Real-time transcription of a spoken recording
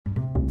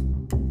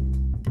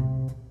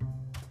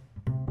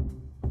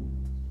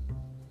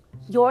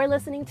You're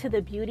listening to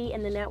the Beauty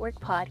in the Network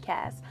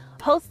podcast,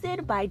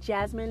 hosted by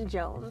Jasmine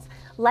Jones,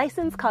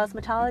 licensed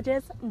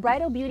cosmetologist,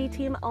 bridal beauty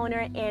team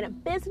owner,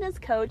 and business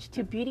coach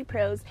to beauty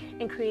pros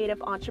and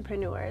creative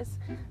entrepreneurs.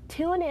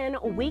 Tune in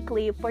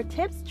weekly for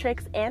tips,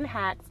 tricks, and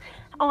hacks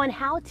on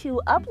how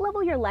to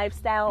up-level your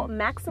lifestyle,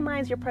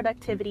 maximize your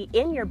productivity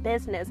in your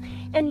business,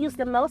 and use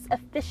the most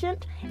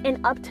efficient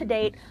and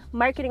up-to-date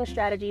marketing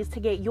strategies to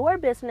get your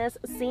business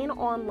seen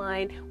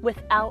online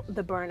without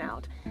the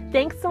burnout.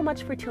 Thanks so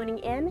much for tuning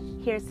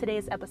in. Here's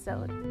today's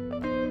episode.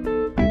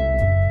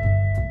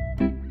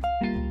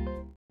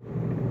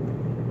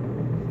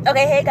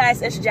 Okay, hey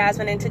guys, it's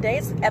Jasmine, and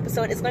today's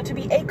episode is going to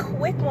be a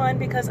quick one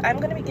because I'm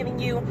going to be giving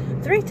you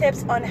 3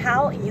 tips on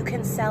how you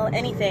can sell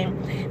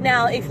anything.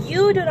 Now, if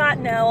you do not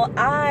know,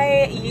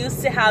 I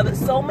used to have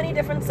so many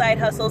different side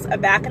hustles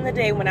back in the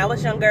day when I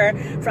was younger,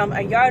 from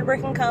a yard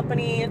working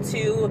company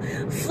to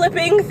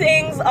flipping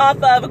things off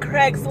of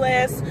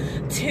Craigslist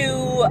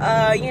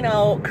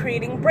to,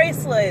 creating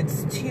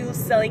bracelets to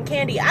selling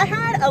candy. I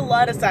had a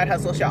lot of side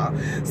hustles, y'all.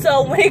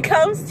 So when it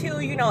comes to,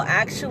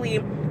 actually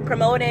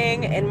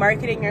promoting and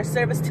marketing your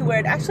service to where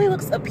it actually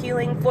looks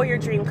appealing for your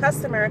dream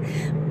customer,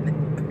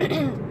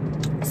 then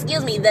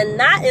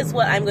that is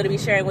what I'm going to be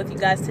sharing with you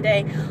guys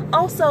today.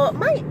 Also,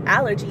 my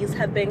allergies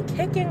have been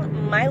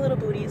kicking my little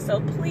booty,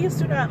 so please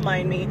do not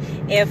mind me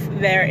if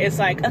there is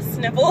like a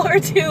sniffle or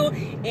two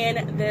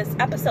in this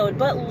episode.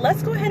 But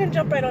let's go ahead and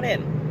jump right on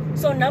in.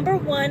 So number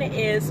 1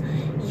 is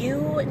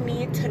you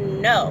need to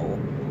know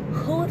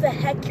who the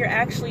heck you're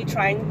actually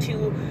trying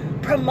to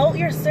promote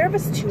your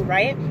service to,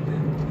 right?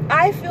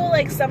 I feel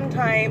like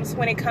sometimes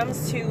when it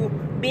comes to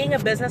being a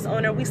business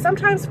owner, we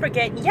sometimes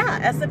forget,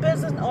 as a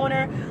business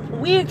owner,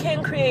 we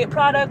can create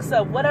products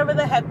of whatever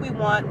the heck we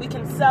want. We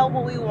can sell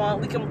what we want.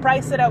 We can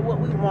price it at what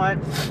we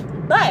want.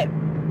 But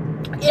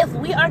if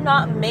we are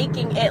not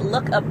making it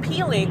look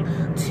appealing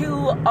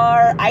to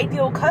our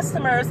ideal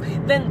customers,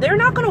 then they're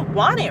not going to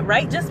want it,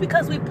 right? Just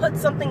because we put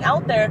something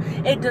out there,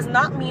 it does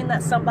not mean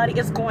that somebody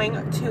is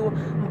going to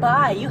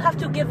buy. You have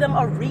to give them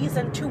a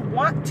reason to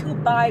want to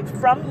buy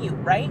from you,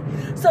 right?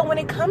 So when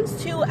it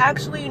comes to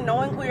actually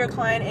knowing who your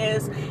client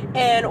is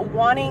and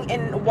wanting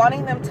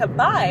them to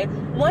buy,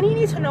 one, you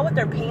need to know what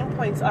their pain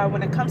points are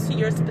when it comes to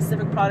your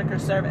specific product or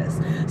service.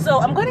 So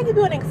I'm going to give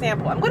you an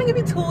example. I'm going to give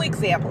you 2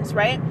 examples,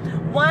 right?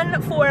 One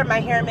for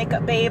my hair and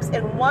makeup babes,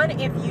 and one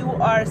if you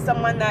are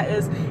someone that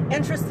is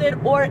interested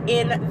or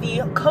in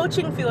the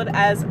coaching field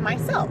as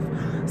myself.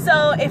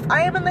 So if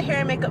I am in the hair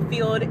and makeup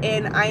field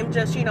and I'm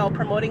just,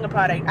 promoting a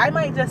product, I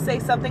might just say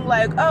something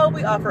like, oh,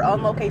 we offer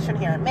on-location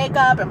hair and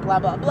makeup and blah,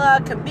 blah, blah,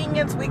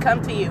 convenience, we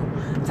come to you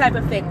type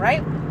of thing,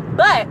 right?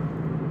 But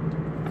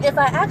if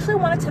I actually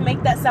wanted to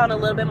make that sound a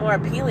little bit more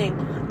appealing,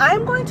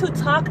 I'm going to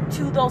talk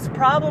to those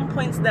problem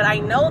points that I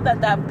know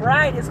that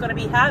bride is going to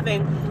be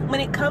having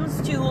when it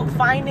comes to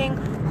finding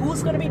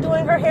who's going to be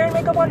doing her hair and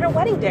makeup on her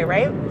wedding day,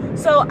 right?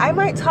 So I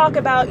might talk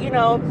about, you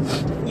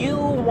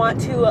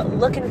want to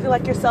look and feel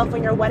like yourself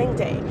on your wedding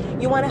day.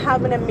 You want to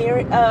have an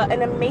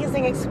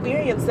amazing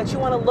experience that you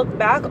want to look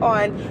back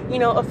on,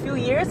 a few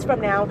years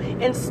from now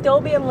and still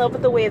be in love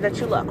with the way that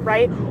you look,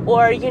 right?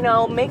 Or,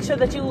 make sure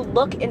that you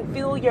look and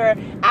feel your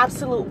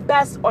absolute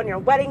best on your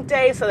wedding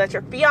day so that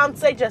your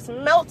fiance just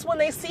melts when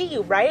they see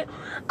you, right?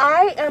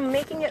 I am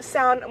making it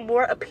sound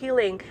more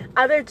appealing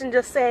other than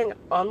just saying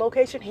on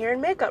location hair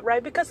and makeup,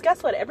 right? Because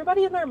guess what?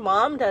 Everybody and their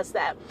mom does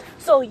that.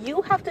 So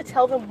you have to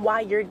tell them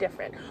why you're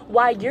different,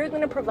 why you're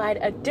going to provide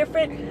a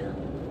different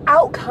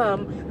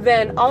outcome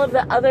than all of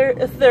the other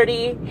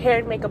 30 hair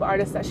and makeup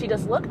artists that she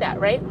just looked at,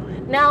 right?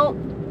 Now,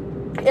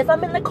 if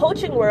I'm in the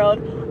coaching world,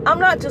 I'm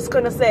not just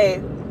going to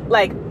say,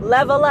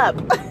 level up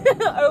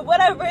or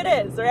whatever it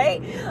is,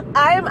 right?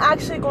 I'm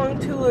actually going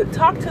to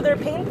talk to their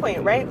pain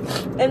point, right?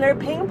 And their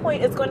pain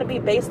point is going to be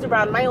based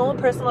around my own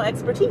personal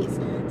expertise.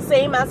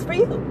 Same as for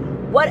you.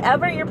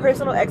 Whatever your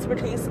personal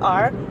expertise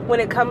are when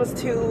it comes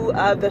to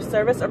the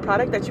service or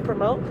product that you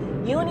promote,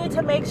 you need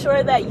to make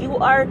sure that you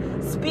are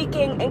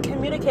speaking and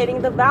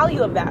communicating the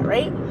value of that,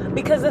 right?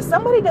 Because if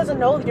somebody doesn't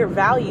know your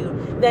value,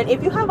 then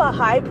if you have a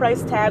high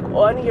price tag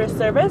on your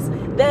service,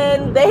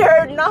 then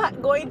they're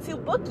not going to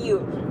book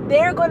you.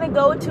 They're going to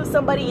go to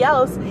somebody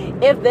else.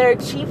 If they're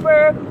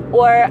cheaper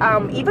or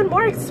even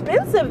more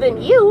expensive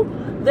than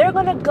you, they're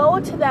going to go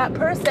to that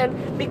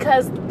person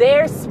because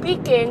they're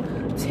speaking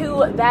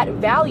to that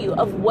value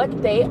of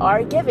what they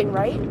are giving,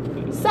 right?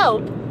 So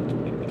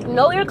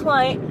know your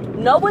client,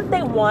 know what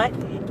they want,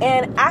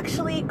 and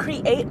actually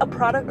create a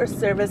product or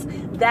service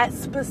that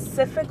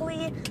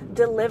specifically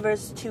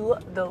delivers to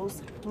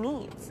those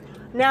needs.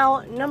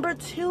 Now, number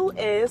 2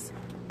 is,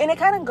 and it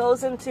kind of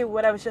goes into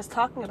what I was just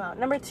talking about.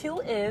 Number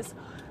 2 is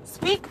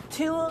speak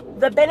to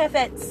the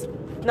benefits,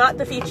 not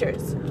the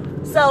features.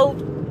 So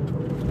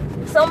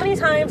many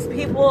times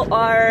people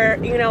are,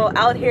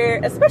 out here,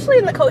 especially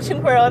in the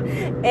coaching world,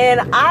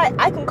 and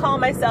I can call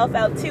myself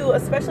out too,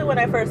 especially when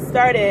I first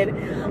started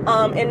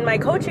in my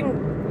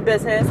coaching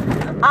business,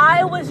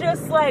 I was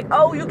just like,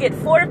 oh, you get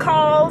 4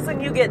 calls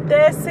and you get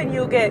this and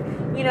you get,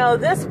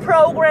 this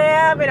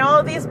program and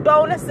all these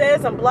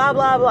bonuses and blah,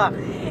 blah, blah.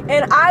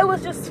 And I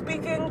was just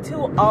speaking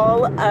to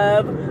all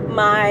of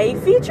my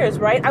features,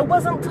 right? I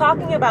wasn't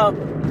talking about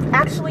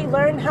actually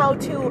learn how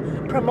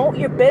to promote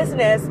your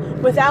business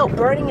without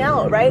burning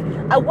out, right?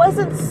 I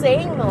wasn't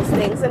saying those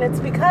things, and it's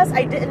because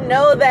I didn't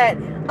know that,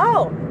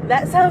 oh,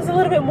 that sounds a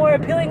little bit more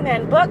appealing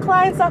than book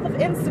clients off of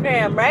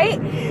Instagram, right?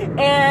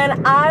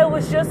 And I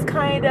was just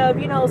kind of,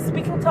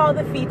 speaking to all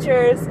the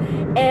features,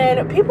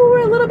 and people were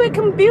a little bit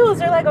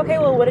confused. They're like, okay,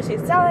 well, what is she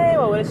selling?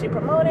 Well, what is she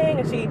promoting?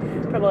 Is she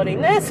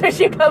promoting this? Or is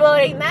she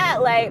promoting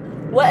that? Like,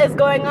 what is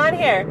going on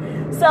here?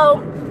 So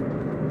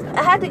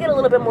I had to get a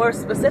little bit more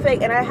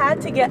specific, and I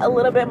had to get a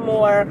little bit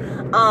more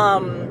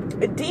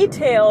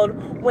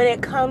detailed when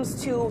it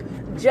comes to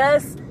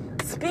just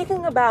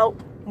speaking about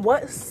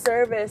what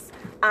service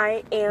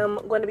I am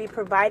going to be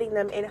providing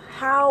them and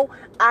how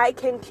I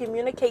can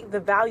communicate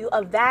the value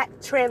of that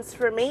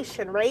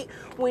transformation, right?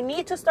 We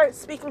need to start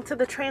speaking to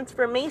the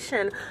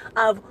transformation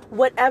of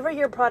whatever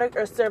your product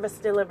or service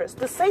delivers.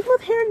 The same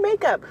with hair and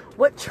makeup.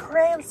 What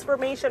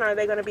transformation are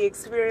they going to be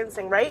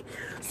experiencing, right?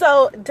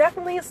 So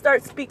definitely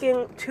start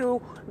speaking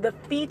to the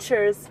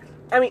features.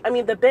 I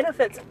mean the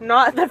benefits,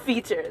 not the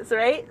features,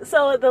 right?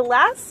 So the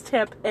last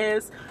tip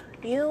is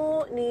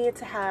you need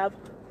to have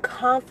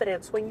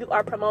confidence when you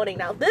are promoting.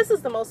 Now, this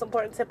is the most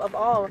important tip of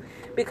all,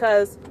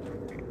 because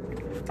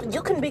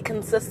you can be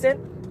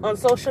consistent on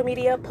social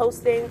media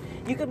posting,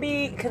 you can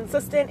be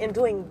consistent in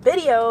doing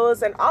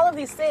videos and all of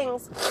these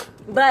things,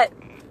 but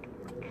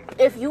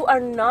if you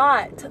are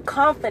not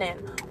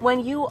confident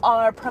when you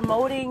are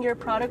promoting your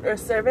product or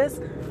service,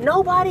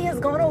 nobody is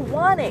going to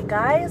want it,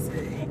 guys.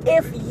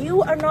 If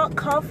you are not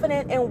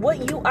confident in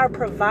what you are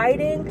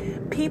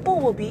providing, people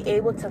will be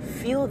able to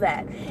feel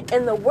that.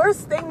 And the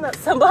worst thing that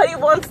somebody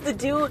wants to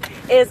do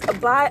is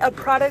buy a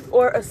product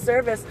or a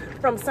service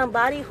from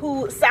somebody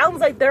who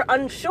sounds like they're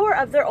unsure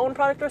of their own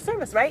product or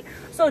service, right?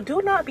 So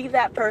do not be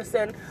that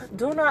person.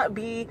 Do not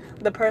be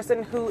the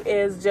person who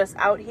is just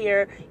out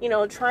here,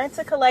 trying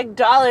to collect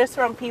dollars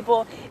from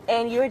people,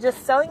 and you're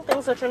just selling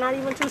things that you're not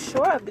even too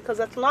sure of, because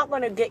that's not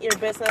going to get your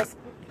business,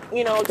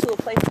 to a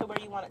place to where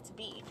you want it to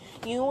be.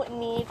 You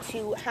need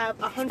to have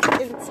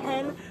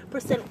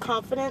 110%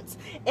 confidence.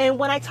 And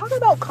when I talk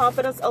about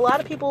confidence, a lot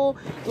of people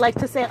like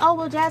to say, oh,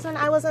 well, Jasmine,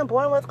 I wasn't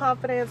born with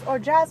confidence, or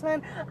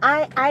Jasmine,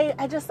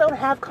 I just don't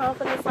have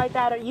confidence like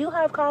that, or you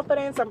have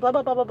confidence, and blah,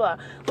 blah, blah, blah, blah.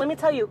 Let me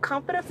tell you,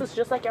 confidence is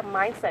just like your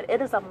mindset.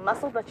 It is a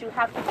muscle that you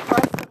have to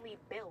constantly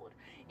build.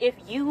 If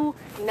you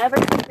never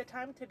take the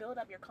time to build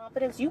up your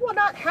confidence, you will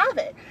not have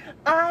it.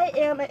 I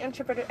am an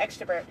introverted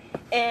extrovert,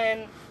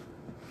 and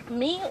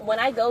me, when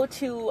I go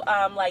to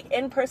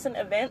in-person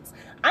events,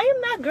 I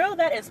am that girl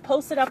that is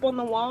posted up on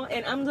the wall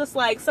and I'm just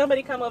like,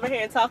 somebody come over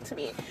here and talk to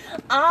me.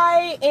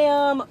 I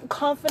am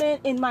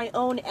confident in my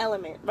own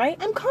element, right?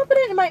 I'm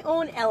confident in my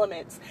own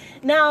elements.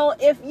 Now,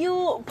 if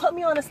you put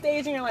me on a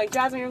stage and you're like,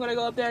 Jasmine, you're going to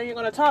go up there and you're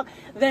going to talk,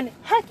 then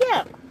heck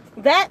yeah,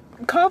 that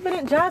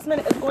confident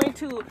Jasmine is going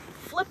to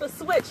flip a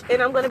switch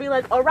and I'm going to be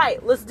like, all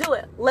right, let's do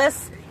it.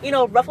 Let's,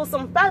 ruffle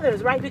some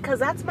feathers, right? Because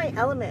that's my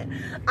element.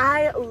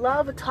 I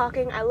love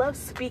talking. I love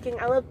speaking.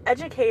 I love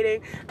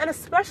educating, and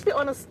especially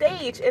on a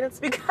stage. And it's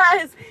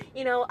because,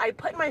 I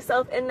put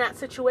myself in that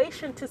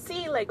situation to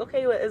see like,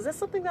 okay, well, is this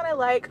something that I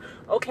like?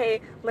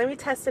 Okay, let me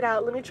test it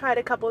out. Let me try it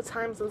a couple of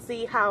times and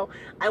see how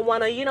I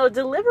want to,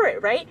 deliver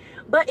it, right?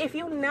 But if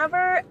you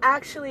never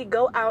actually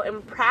go out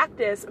and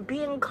practice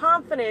being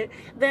confident,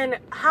 then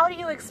how do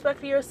you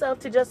expect yourself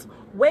to just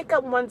wake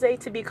up one day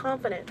to be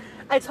confident?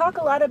 I talk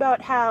a lot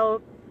about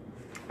how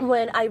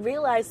when I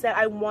realized that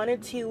I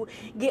wanted to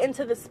get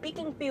into the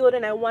speaking field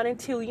and I wanted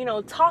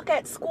to, talk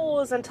at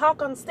schools and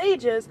talk on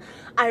stages,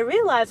 I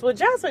realized, well,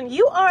 Jasmine,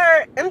 you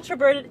are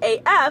introverted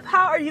AF.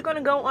 How are you going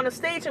to go on a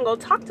stage and go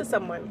talk to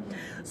someone?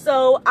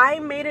 So I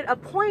made it a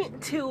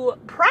point to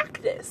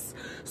practice.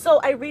 So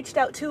I reached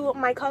out to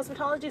my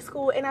cosmetology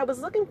school and I was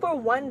looking for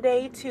one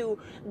day to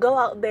go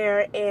out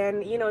there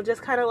and,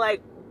 just kind of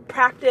like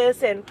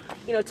practice and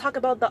talk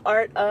about the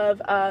art of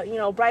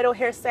bridal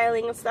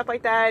hairstyling and stuff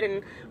like that,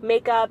 and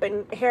makeup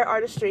and hair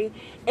artistry.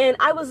 And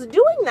I was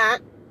doing that,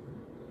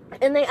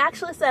 and they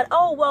actually said,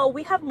 oh, well,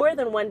 we have more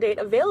than one date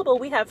available.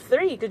 We have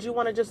 3. Did you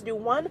want to just do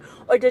 1,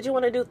 or did you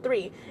want to do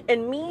 3?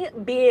 And me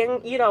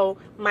being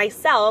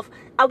myself,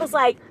 I was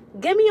like,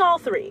 give me all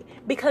 3,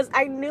 because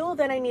I knew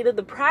that I needed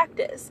the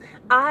practice.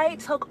 I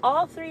took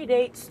all 3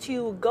 dates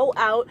to go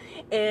out,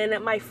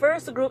 and my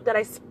first group that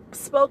I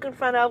spoke in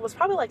front of was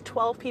probably like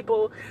 12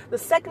 people. The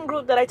second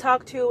group that I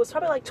talked to was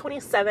probably like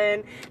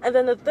 27, and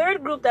then the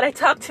third group that I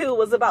talked to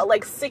was about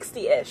like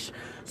 60-ish.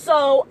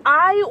 So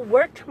I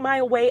worked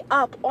my way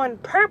up on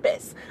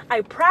purpose.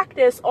 I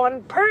practiced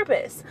on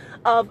purpose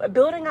of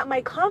building up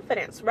my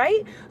confidence,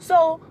 right?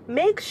 So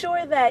make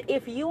sure that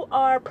if you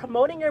are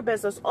promoting your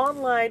business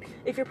online,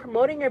 if you're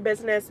promoting your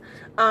business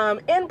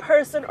in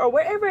person or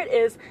wherever it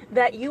is,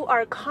 that you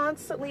are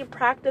constantly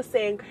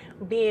practicing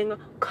being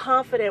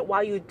confident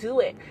while you do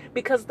it.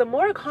 because the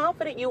more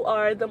confident you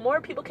are, the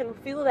more people can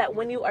feel that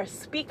when you are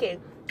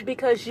speaking,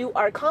 because you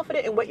are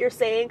confident in what you're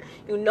saying,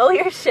 you know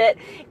your shit,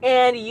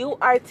 and you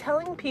are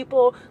telling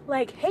people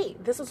like, hey,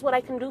 this is what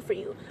I can do for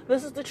you.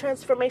 This is the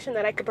transformation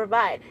that I could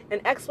provide,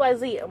 and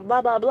XYZ, and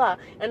blah, blah, blah.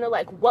 And they're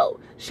like, whoa,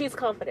 she's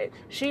confident.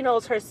 She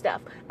knows her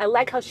stuff. I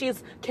like how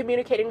she's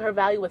communicating her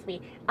value with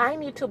me. I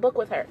need to book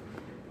with her.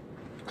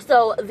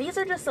 So these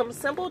are just some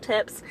simple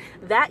tips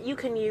that you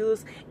can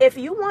use if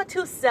you want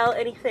to sell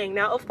anything.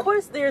 Now, of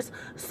course, there's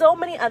so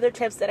many other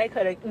tips that I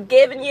could have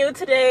given you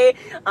today,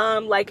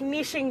 like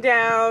niching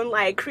down,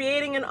 like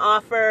creating an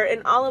offer,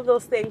 and all of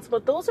those things.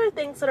 But those are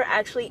things that are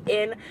actually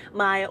in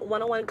my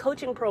one-on-one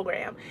coaching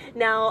program.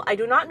 Now, I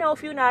do not know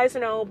if you guys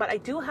know, but I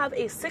do have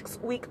a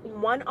 6-week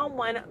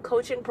one-on-one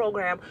coaching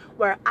program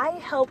where I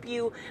help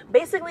you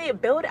basically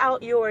build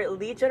out your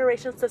lead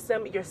generation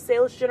system, your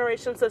sales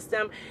generation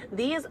system.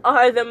 These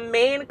are the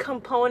main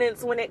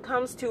components when it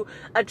comes to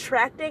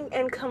attracting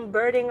and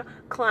converting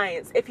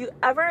clients. If you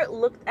ever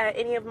looked at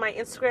any of my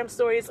Instagram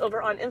stories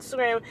over on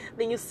Instagram,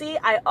 then you see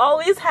I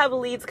always have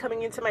leads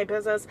coming into my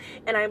business,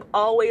 and I'm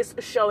always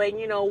showing,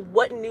 you know,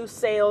 what new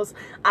sales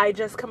I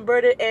just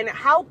converted and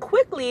how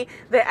quickly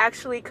they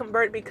actually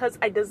convert, because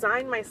I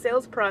designed my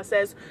sales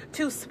process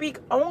to speak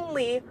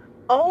only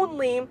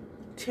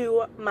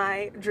to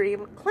my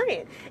dream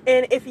client.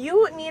 And if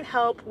you need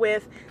help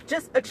with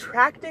just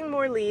attracting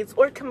more leads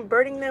or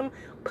converting them,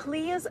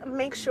 please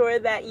make sure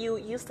that you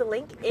use the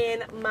link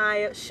in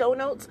my show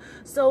notes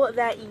so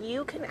that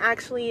you can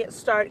actually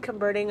start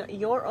converting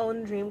your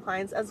own dream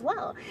clients as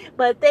well.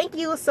 But thank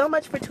you so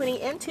much for tuning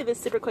in to this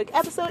super quick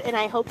episode, and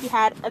I hope you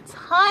had a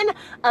ton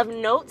of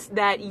notes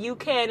that you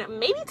can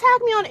maybe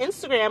tag me on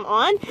Instagram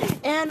on,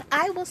 and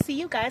I will see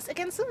you guys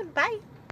again soon. Bye.